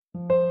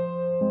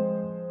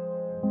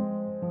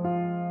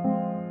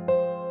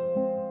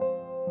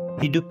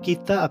Hidup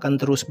kita akan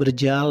terus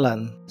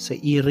berjalan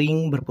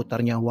seiring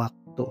berputarnya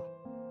waktu.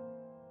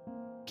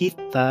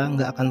 Kita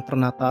nggak akan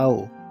pernah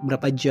tahu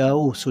berapa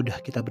jauh sudah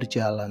kita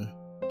berjalan.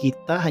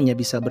 Kita hanya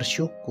bisa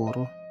bersyukur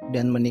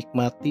dan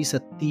menikmati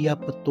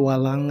setiap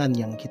petualangan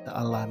yang kita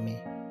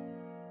alami.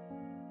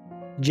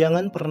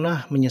 Jangan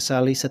pernah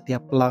menyesali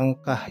setiap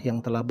langkah yang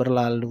telah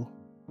berlalu.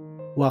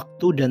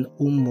 Waktu dan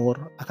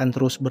umur akan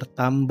terus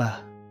bertambah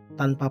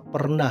tanpa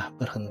pernah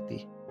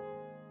berhenti.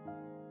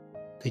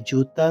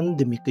 Kejutan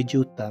demi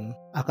kejutan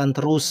akan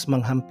terus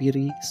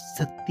menghampiri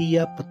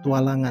setiap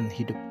petualangan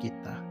hidup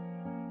kita.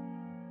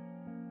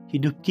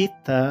 Hidup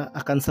kita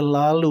akan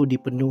selalu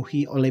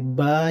dipenuhi oleh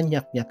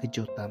banyaknya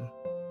kejutan.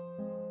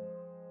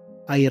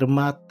 Air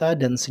mata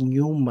dan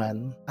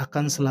senyuman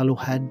akan selalu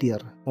hadir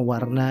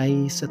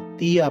mewarnai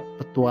setiap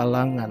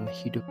petualangan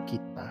hidup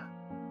kita.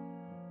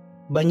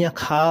 Banyak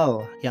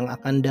hal yang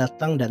akan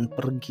datang dan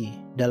pergi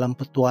dalam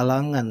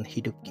petualangan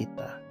hidup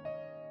kita.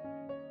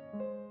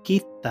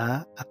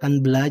 Kita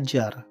akan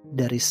belajar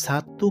dari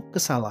satu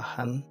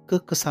kesalahan ke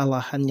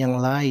kesalahan yang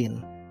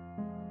lain.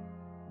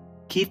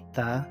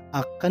 Kita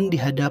akan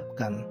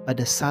dihadapkan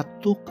pada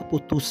satu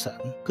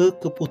keputusan ke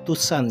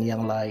keputusan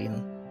yang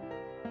lain.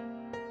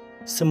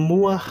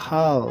 Semua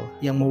hal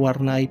yang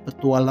mewarnai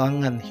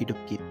petualangan hidup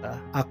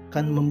kita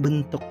akan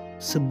membentuk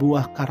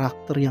sebuah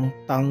karakter yang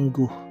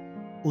tangguh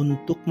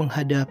untuk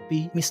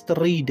menghadapi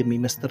misteri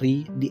demi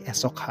misteri di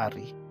esok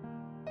hari.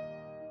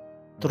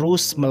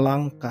 Terus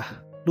melangkah,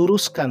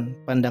 luruskan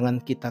pandangan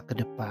kita ke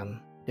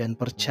depan dan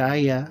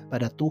percaya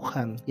pada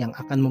Tuhan yang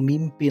akan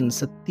memimpin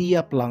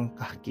setiap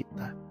langkah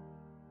kita.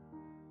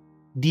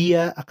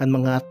 Dia akan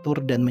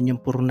mengatur dan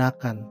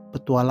menyempurnakan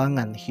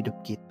petualangan hidup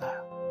kita.